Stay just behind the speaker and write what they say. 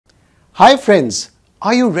Hi friends,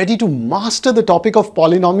 are you ready to master the topic of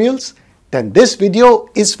polynomials? Then this video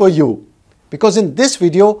is for you. Because in this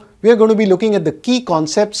video, we are going to be looking at the key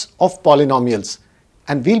concepts of polynomials.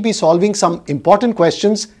 And we'll be solving some important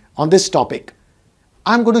questions on this topic.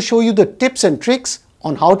 I'm going to show you the tips and tricks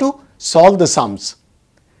on how to solve the sums.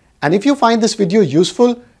 And if you find this video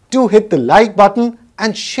useful, do hit the like button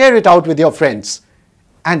and share it out with your friends.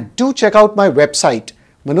 And do check out my website,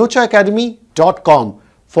 manochaacademy.com,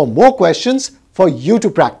 for more questions for you to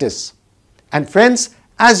practice. And friends,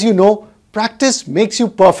 as you know, practice makes you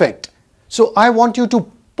perfect. So I want you to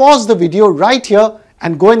pause the video right here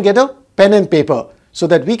and go and get a pen and paper so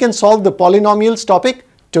that we can solve the polynomials topic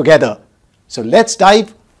together. So let's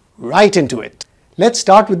dive right into it. Let's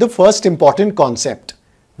start with the first important concept,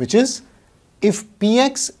 which is if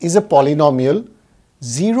Px is a polynomial,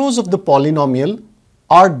 zeros of the polynomial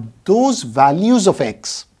are those values of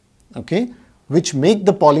x, okay, which make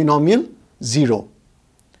the polynomial 0.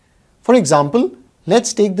 For example,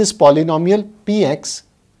 let's take this polynomial Px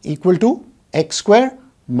equal to x square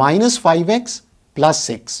minus 5x plus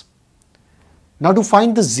 6. Now to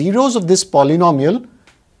find the zeros of this polynomial,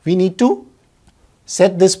 we need to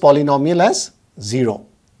set this polynomial as 0.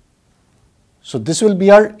 So this will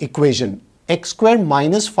be our equation, x square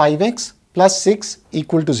minus 5x plus 6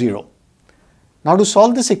 equal to 0. Now to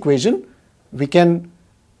solve this equation, we can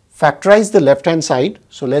factorize the left hand side.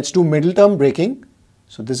 So let's do middle term breaking.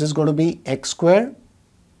 So this is going to be x square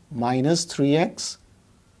minus 3x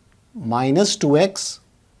minus 2x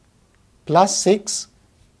plus 6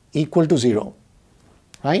 equal to 0,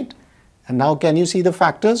 right? And now can you see the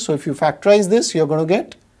factors? So if you factorize this, you're going to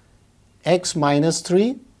get x minus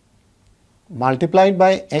 3 multiplied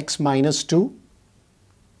by x minus 2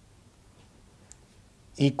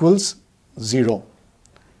 equals 0.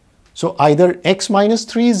 So either x minus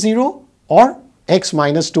 3 is 0 or x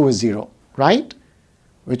minus 2 is 0, right?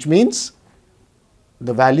 Which means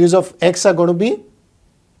the values of x are going to be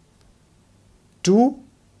 2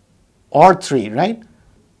 or 3, right?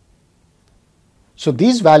 So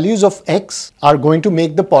these values of x are going to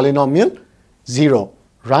make the polynomial 0,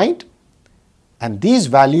 right? And these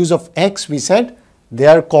values of x, we said, they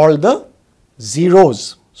are called the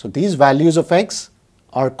zeros. So these values of x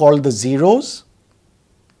are called the zeros,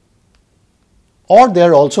 or they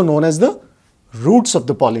are also known as the roots of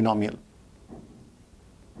the polynomial.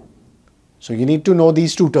 So you need to know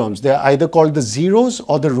these two terms. They are either called the zeros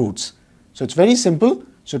or the roots. So it's very simple.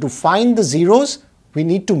 So to find the zeros, we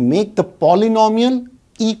need to make the polynomial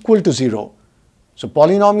equal to 0. So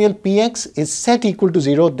polynomial Px is set equal to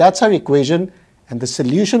 0. That's our equation. And the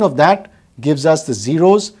solution of that gives us the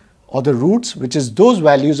zeros or the roots, which is those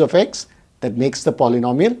values of x that makes the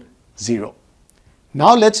polynomial 0.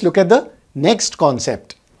 Now let's look at the next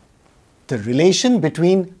concept, the relation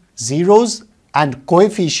between zeros and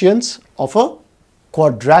coefficients of a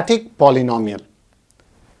quadratic polynomial.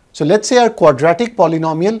 So let's say our quadratic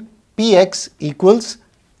polynomial Px equals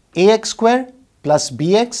ax square plus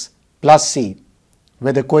bx plus c,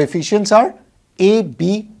 where the coefficients are a,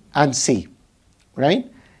 b and c, right?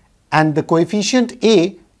 And the coefficient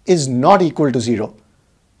a is not equal to 0.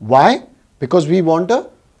 Why? Because we want a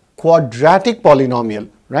quadratic polynomial,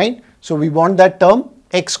 right? So we want that term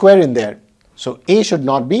x square in there. So a should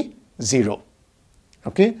not be 0.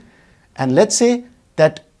 Okay? And let's say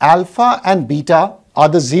that alpha and beta are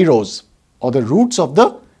the zeros or the roots of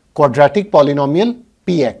the quadratic polynomial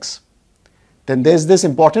Px. Then there's this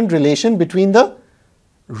important relation between the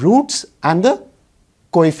roots and the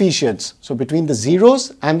coefficients. So between the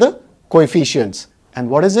zeros and the coefficients. And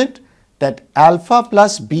what is it? That alpha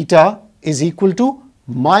plus beta is equal to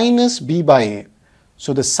minus b by a.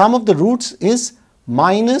 So the sum of the roots is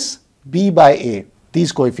minus b by a,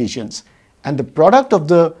 these coefficients. And the product of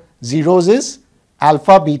the zeros is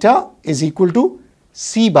alpha beta is equal to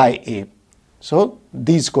c by a. So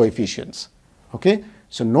these coefficients. Okay.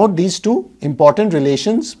 So note these two important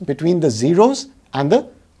relations between the zeros and the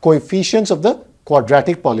coefficients of the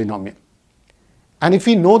quadratic polynomial. And if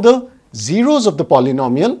we know the zeros of the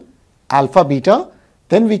polynomial alpha beta,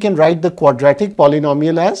 then we can write the quadratic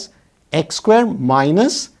polynomial as x square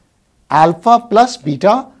minus alpha plus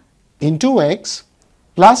beta into x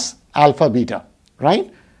plus alpha beta,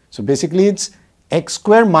 right? So basically it's x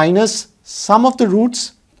square minus sum of the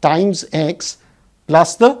roots times x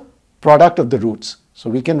plus the product of the roots. So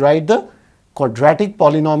we can write the quadratic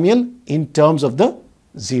polynomial in terms of the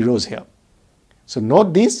zeros here. So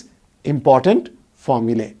note these important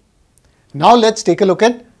formulae. Now let's take a look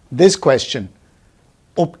at this question.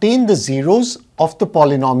 Obtain the zeros of the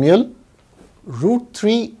polynomial root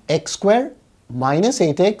 3 x square minus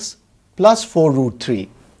 8x plus 4 root 3.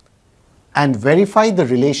 and verify the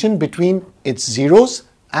relation between its zeros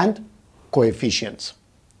and coefficients.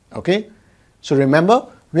 Okay? So remember,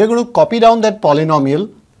 we are going to copy down that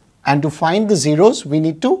polynomial, and to find the zeros, we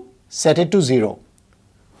need to set it to 0.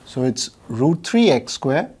 So it's root 3x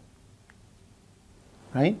square,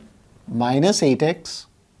 right, minus 8x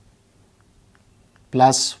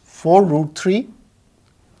plus 4 root 3,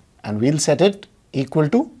 and we'll set it equal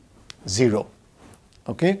to 0.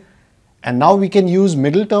 Okay? And now we can use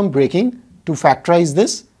middle term breaking to factorize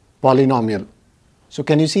this polynomial. So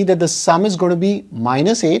can you see that the sum is going to be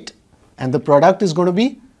minus 8 and the product is going to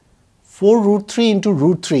be 4 root 3 into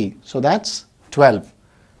root 3. So that's 12.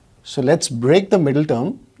 So let's break the middle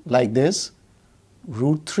term like this.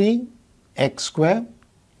 Root 3 x square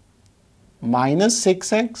minus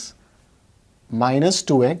 6x minus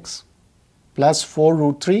 2x plus 4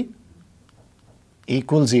 root 3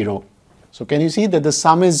 equals 0. So can you see that the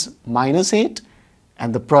sum is minus 8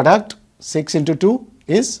 and the product 6 into 2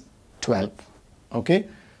 is 12. Okay.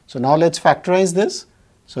 So now let's factorize this.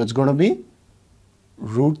 So it's going to be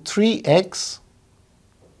root 3x,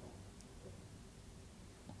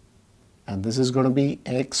 and this is going to be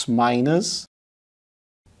x minus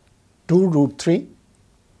 2 root 3,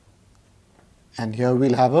 and here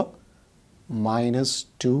we'll have a minus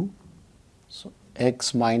 2, so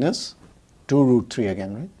x minus 2 root 3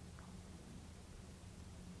 again, right,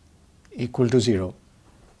 equal to 0.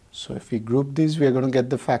 So if we group these, we are going to get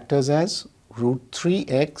the factors as root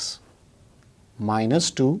 3x minus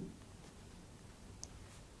 2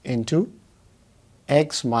 into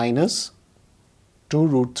x minus 2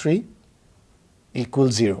 root 3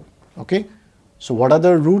 equals 0. Okay. So what are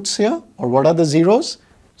the roots here, or what are the zeros?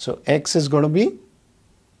 So x is going to be,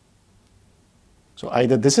 so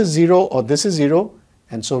either this is 0 or this is 0,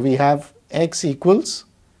 and so we have x equals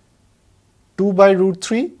 2 by root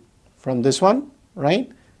 3 from this one,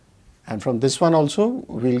 right? And from this one also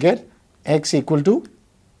we'll get x equal to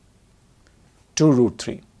 2 root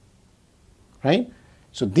 3, right?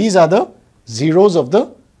 So these are the zeros of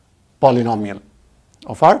the polynomial,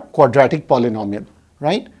 of our quadratic polynomial,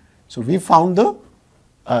 right? So we found the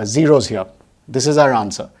zeros here. This is our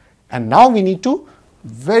answer. And now we need to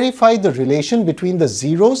verify the relation between the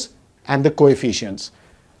zeros and the coefficients.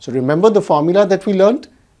 So remember the formula that we learned,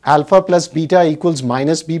 alpha plus beta equals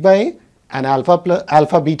minus b by a, and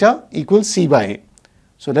alpha beta equals c by a.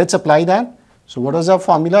 So let's apply that. So what is our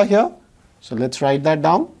formula here? So let's write that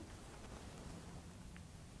down.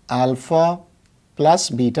 Alpha plus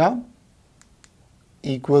beta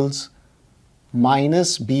equals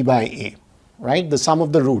minus b by a, right? The sum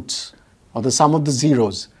of the roots, or the sum of the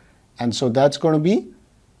zeros. And so that's going to be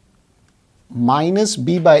minus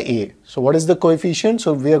b by a. So what is the coefficient?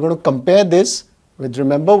 So we are going to compare this with,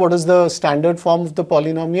 remember, what is the standard form of the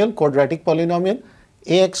polynomial, quadratic polynomial?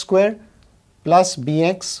 Ax square plus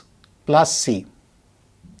bx plus c,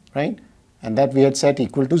 right? And that we had set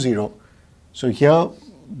equal to 0. So here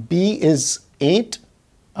b is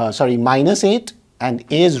minus 8 and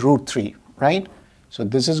a is root 3, right? So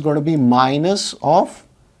this is going to be minus of,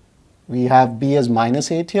 we have b as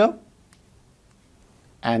minus 8 here,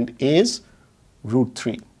 and a is root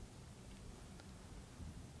 3.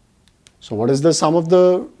 So what is the sum of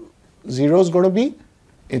the zeros going to be?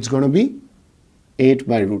 It's going to be 8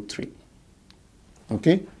 by root 3.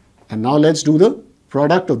 Okay. And now let's do the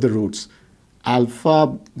product of the roots.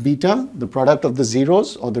 Alpha, beta, the product of the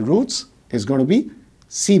zeros or the roots is going to be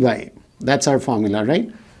c by a. That's our formula,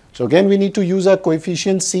 right? So again, we need to use our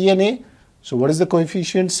coefficient c and a. So what is the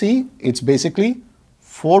coefficient c? It's basically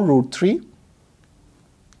 4 root 3,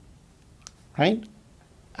 right?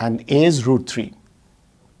 And a is root 3.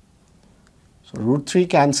 So root 3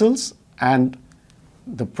 cancels and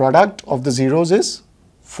the product of the zeros is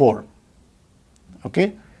 4.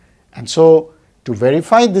 Okay. And so to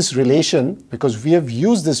verify this relation, because we have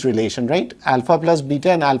used this relation, right? Alpha plus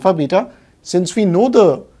beta and alpha beta, since we know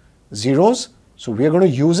the zeros, so we are going to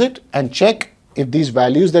use it and check if these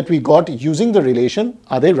values that we got using the relation,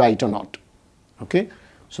 are they right or not? Okay.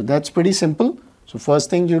 So that's pretty simple. So first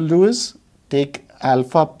thing you'll do is take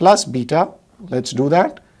alpha plus beta. Let's do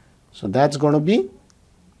that. So that's going to be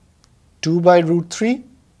 2 by root 3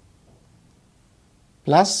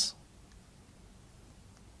 plus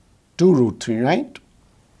 2 root 3, right?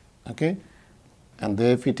 Okay. And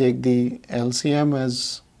there if we take the LCM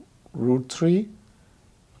as root 3,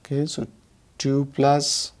 okay, so 2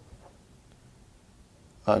 plus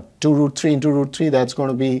 2 root 3 into root 3, that's going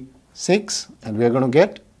to be 6, and we are going to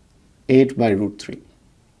get 8 by root 3.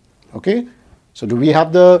 Okay. So do we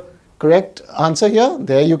have the correct answer here?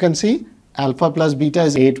 There you can see alpha plus beta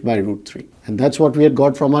is 8 by root 3. And that's what we had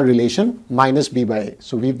got from our relation minus b by a.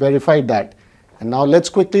 So we verified that. And now let's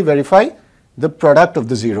quickly verify the product of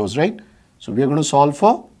the zeros, right? So we are going to solve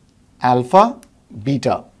for alpha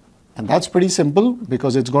beta. And that's pretty simple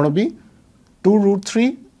because it's going to be 2 root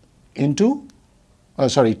 3 into,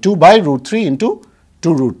 2 by root 3 into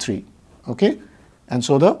 2 root 3. Okay? And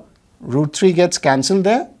so the root 3 gets cancelled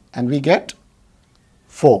there and we get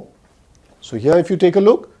 4. So here if you take a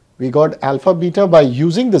look, we got alpha beta by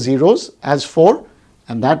using the zeros as 4,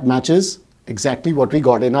 and that matches exactly what we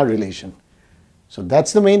got in our relation. So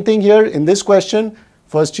that's the main thing here in this question.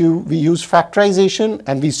 First we used factorization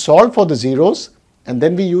and we solved for the zeros, and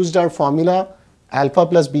then we used our formula alpha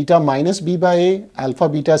plus beta minus b by a, alpha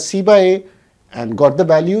beta c by a, and got the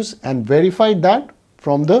values and verified that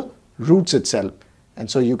from the roots itself. And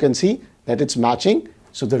so you can see that it's matching.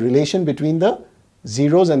 So the relation between the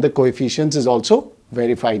zeros and the coefficients is also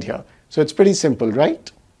verified here. So it's pretty simple,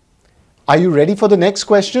 right? Are you ready for the next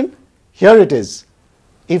question? Here it is.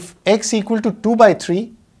 If x equal to 2 by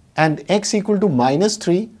 3 and x equal to minus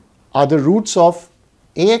 3 are the roots of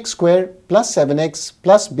ax square plus 7x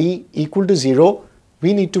plus b equal to 0,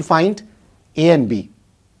 we need to find a and b.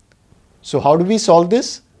 So how do we solve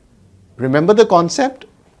this? Remember the concept?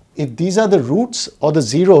 If these are the roots or the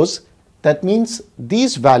zeros, that means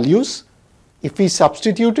these values, if we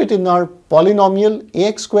substitute it in our polynomial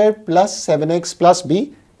ax square plus 7x plus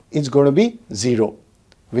b, it's going to be 0,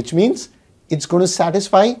 which means it's going to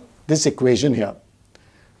satisfy this equation here.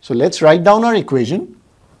 So let's write down our equation,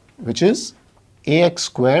 which is ax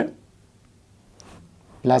square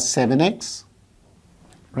plus 7x,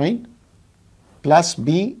 right, plus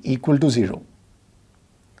b equal to 0.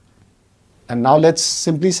 And now let's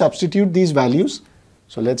simply substitute these values.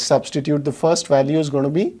 So let's substitute. The first value is going to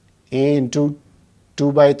be a into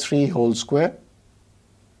 2 by 3 whole square,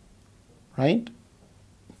 right,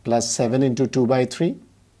 plus 7 into 2 by 3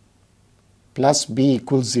 plus b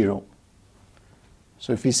equals 0.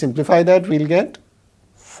 So if we simplify that, we'll get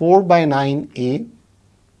 4 by 9a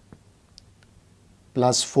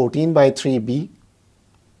plus 14 by 3b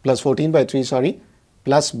plus 14 by 3, sorry,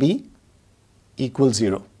 plus b equals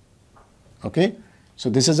 0. Okay, so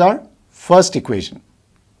this is our first equation.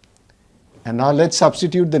 And now let's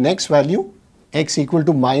substitute the next value, x equal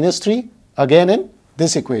to minus 3, again in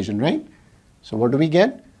this equation, right? So what do we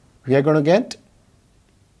get? We are going to get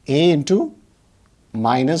a into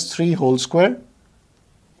minus 3 whole square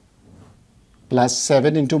plus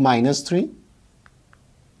 7 into minus 3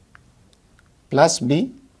 plus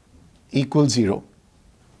b equals 0,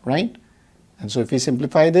 right? And so if we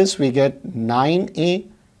simplify this, we get 9a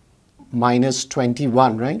minus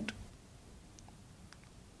 21, right,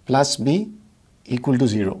 plus b equal to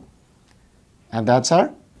 0. And that's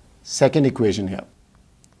our second equation here.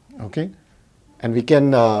 Okay, and we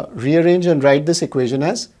can rearrange and write this equation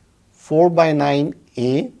as 4 by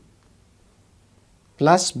 9a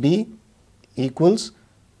plus b equals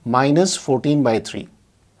minus 14 by 3,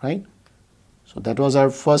 right? So that was our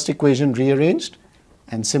first equation rearranged.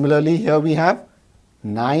 And similarly here we have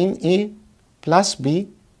 9a plus b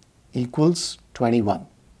equals 21.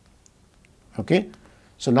 Okay,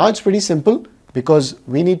 so now it's pretty simple because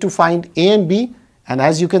we need to find a and b, and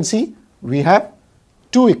as you can see we have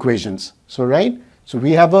two equations. So right, so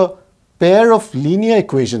we have a pair of linear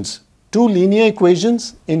equations, two linear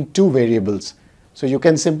equations in two variables. So you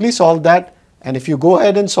can simply solve that, and if you go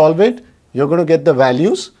ahead and solve it, you're going to get the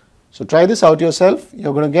values. So try this out yourself.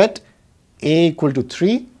 You're going to get a equal to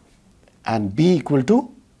 3 and b equal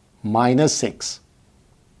to minus 6.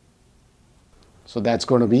 So that's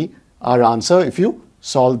going to be our answer if you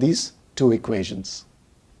solve these two equations.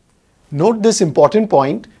 Note this important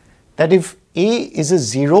point, that if a is a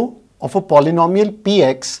 0 of a polynomial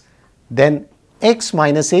px, then x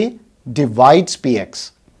minus a divides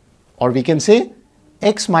px, or we can say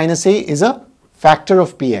x minus a is a factor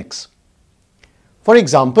of px. For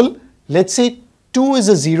example, let's say 2 is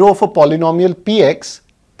a 0 of a polynomial px,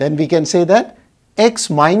 then we can say that x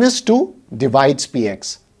minus 2 divides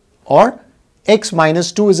px, or x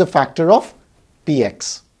minus 2 is a factor of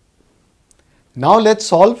px. Now let's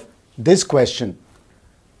solve this question.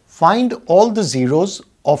 Find all the zeros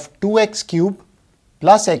of 2x cube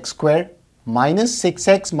plus x square minus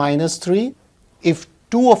 6x minus 3 if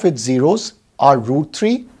two of its zeros are root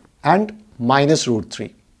 3 and minus root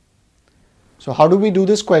 3. So how do we do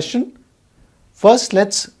this question? First,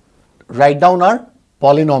 let's write down our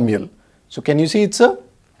polynomial. So can you see it's a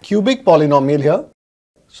cubic polynomial here?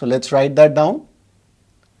 So let's write that down.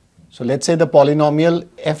 So let's say the polynomial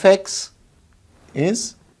fx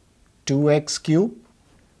is 2x cube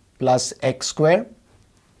plus x square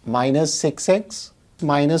minus 6x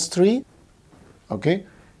minus 3. Okay,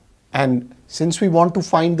 and since we want to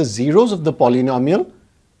find the zeros of the polynomial,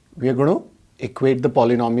 we are going to equate the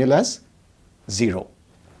polynomial as 0,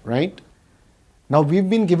 right? Now we've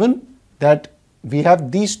been given that we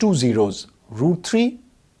have these two zeros, root 3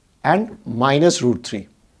 and minus root 3.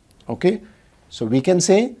 Okay, so we can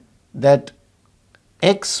say that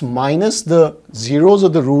x minus the zeros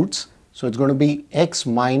of the roots, so it's going to be x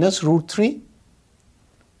minus root 3,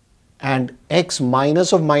 and x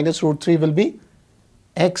minus of minus root 3 will be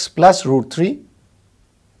x plus root 3.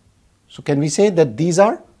 So can we say that these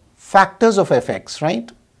are factors of fx,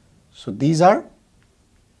 right? So these are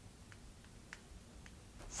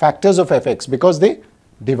factors of fx because they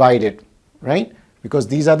divide it, right? Because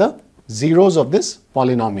these are the zeros of this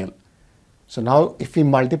polynomial. So now if we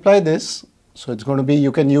multiply this, so it's going to be,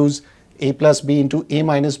 you can use a plus b into a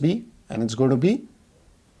minus b, and it's going to be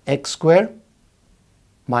x square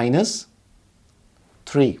minus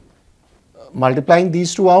 3. Multiplying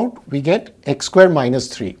these two out, we get x square minus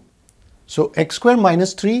 3. So x square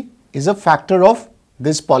minus 3 is a factor of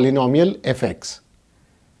this polynomial fx.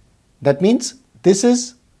 That means this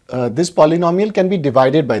is this polynomial can be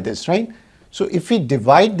divided by this, right? So if we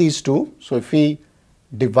divide these two, so if we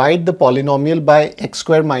divide the polynomial by x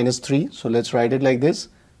square minus 3, so let's write it like this.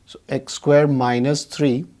 So x square minus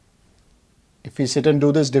 3, if we sit and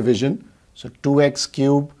do this division, so 2x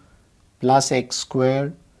cube plus x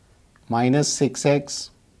square minus 6x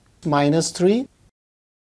minus 3,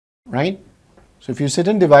 right? So if you sit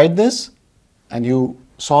and divide this and you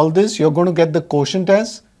solve this, you're going to get the quotient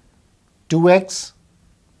as 2x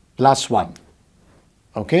plus 1.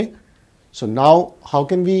 Okay, so now how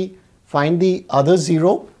can we find the other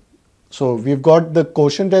 0? So we've got the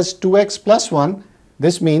quotient as 2x plus 1.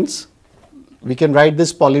 This means we can write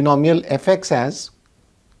this polynomial fx as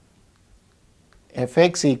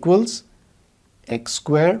fx equals x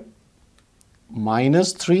square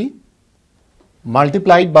minus 3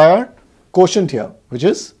 multiplied by our quotient here, which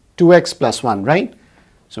is 2x plus 1, right?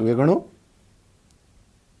 So we're going to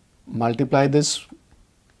multiply this,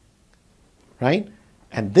 right?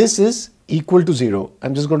 And this is equal to 0.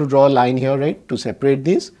 I'm just going to draw a line here, right, to separate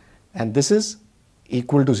these, and this is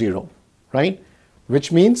equal to 0, right?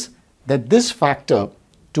 Which means that this factor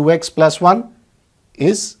 2x plus 1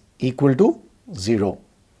 is equal to 0.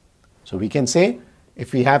 So we can say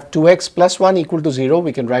if we have 2x plus 1 equal to 0,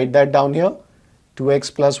 we can write that down here.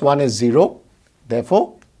 2x plus 1 is 0.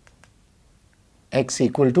 Therefore, x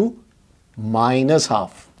equal to minus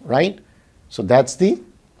half, right? So that's the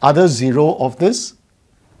other 0 of this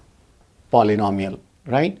polynomial,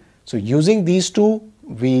 right? So using these two,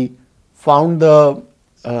 we found the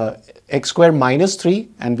x square minus 3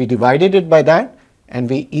 and we divided it by that, and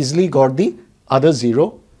we easily got the other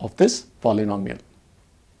 0 of this polynomial.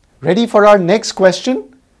 Ready for our next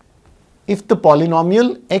question? If the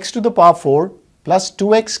polynomial x to the power 4 plus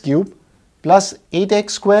 2x cube plus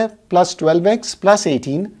 8x square plus 12x plus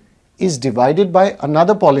 18 is divided by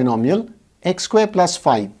another polynomial x square plus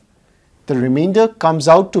 5, the remainder comes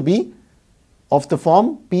out to be of the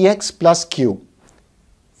form px plus q.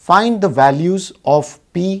 Find the values of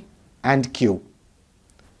p and q.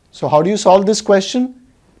 So how do you solve this question?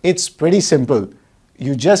 It's pretty simple.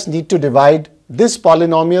 You just need to divide this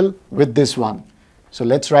polynomial with this one. So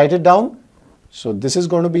let's write it down. So this is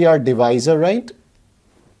going to be our divisor, right?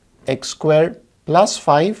 X square plus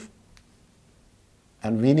 5,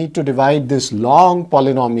 and we need to divide this long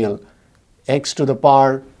polynomial x to the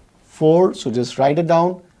power 4, so just write it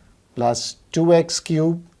down, plus 2x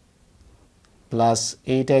cube plus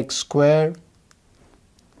 8x square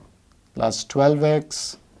plus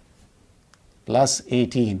 12x plus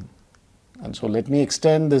 18. And so let me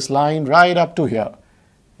extend this line right up to here,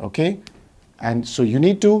 okay? And so you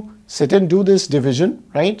need to sit and do this division,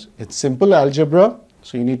 right? It's simple algebra,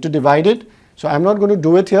 so you need to divide it. So I'm not going to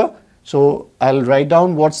do it here. So I'll write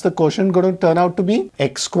down what's the quotient going to turn out to be.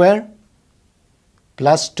 X square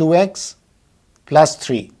plus 2x plus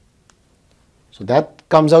 3. So that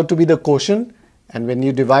comes out to be the quotient, and when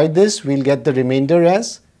you divide this, we'll get the remainder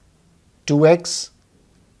as 2x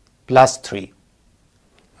plus 3.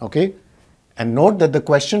 Okay? And note that the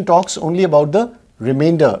question talks only about the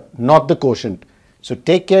remainder, not the quotient. So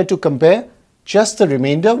take care to compare just the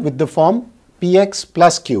remainder with the form px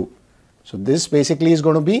plus q. So this basically is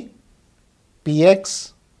going to be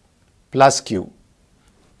px plus q.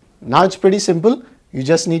 Now it's pretty simple. You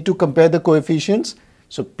just need to compare the coefficients.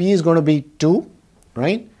 So p is going to be 2,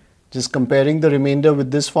 right? Just comparing the remainder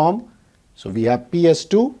with this form. So we have p as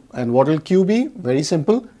 2, and what will q be? Very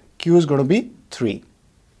simple. Q is going to be 3.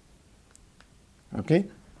 Okay,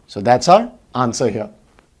 so that's our answer here.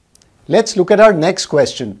 Let's look at our next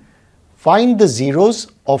question. Find the zeros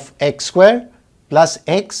of x square plus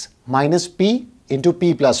x minus p into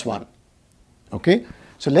p plus 1. Okay,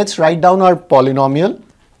 so let's write down our polynomial.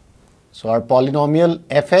 So our polynomial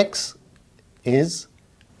fx is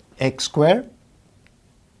x square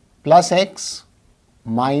plus x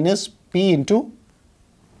minus p into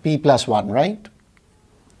p plus 1, right?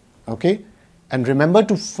 Okay, and remember,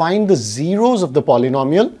 to find the zeros of the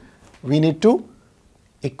polynomial, we need to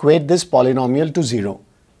equate this polynomial to 0.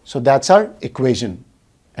 So that's our equation,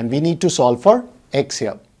 and we need to solve for x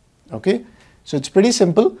here. Okay, so it's pretty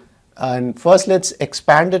simple, and first let's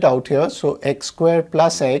expand it out here. So x square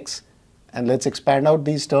plus x, and let's expand out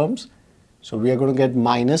these terms. So we are going to get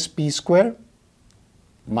minus p square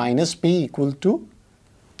minus p equal to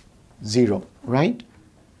 0, right?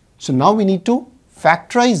 So now we need to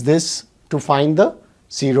factorize this to find the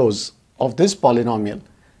zeros of this polynomial.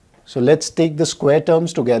 So let's take the square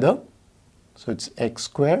terms together. So it's x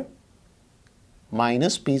square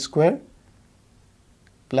minus p square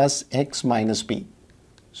plus x minus p.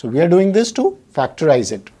 So we are doing this to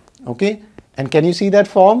factorize it. Okay, and can you see that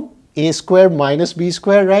form? A square minus b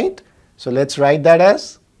square, right? So let's write that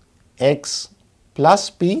as x plus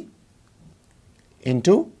p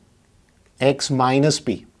into x minus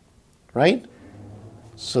p, right?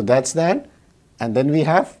 So that's that, and then we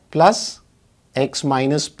have plus x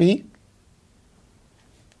minus p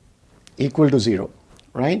equal to 0,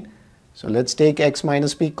 right? So let's take x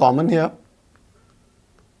minus p common here.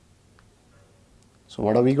 So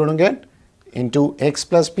what are we going to get? Into x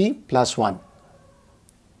plus p plus 1.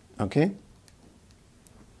 Okay,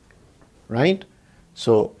 right?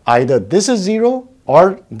 So either this is 0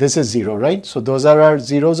 or this is 0, right? So those are our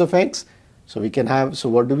zeros of x. So we can have, so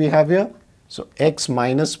what do we have here? So x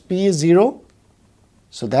minus p is 0.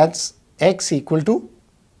 So that's x equal to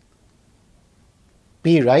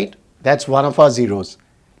p, right? That's one of our zeros.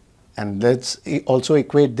 And let's also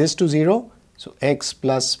equate this to 0. So x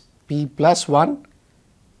plus p plus 1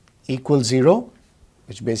 equals 0,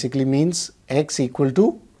 which basically means x equal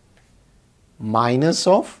to minus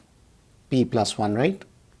of p plus 1, right?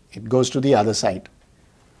 It goes to the other side.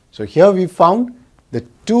 So here we found the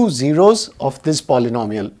two zeros of this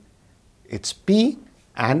polynomial. It's p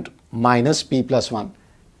and minus p plus 1.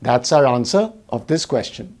 That's our answer of this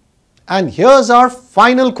question. And here's our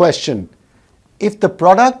final question. If the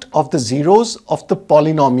product of the zeros of the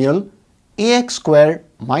polynomial ax square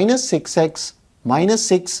minus 6x minus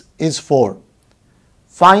 6 is 4,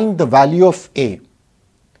 find the value of a.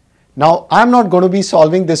 Now, I'm not going to be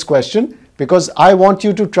solving this question because I want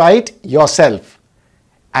you to try it yourself.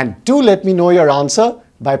 And do let me know your answer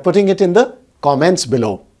by putting it in the comments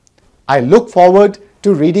below. I look forward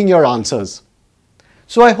to reading your answers.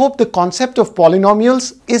 So I hope the concept of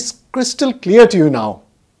polynomials is crystal clear to you now.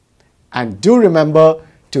 And do remember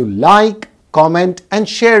to like, comment and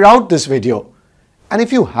share out this video. And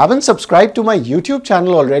if you haven't subscribed to my YouTube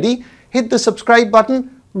channel already, hit the subscribe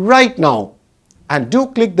button right now. And do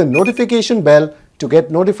click the notification bell to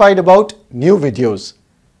get notified about new videos.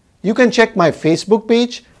 You can check my Facebook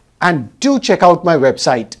page and do check out my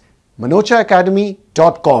website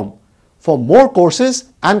manochaacademy.com for more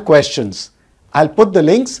courses and questions. I'll put the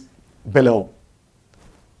links below.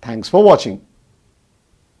 Thanks for watching.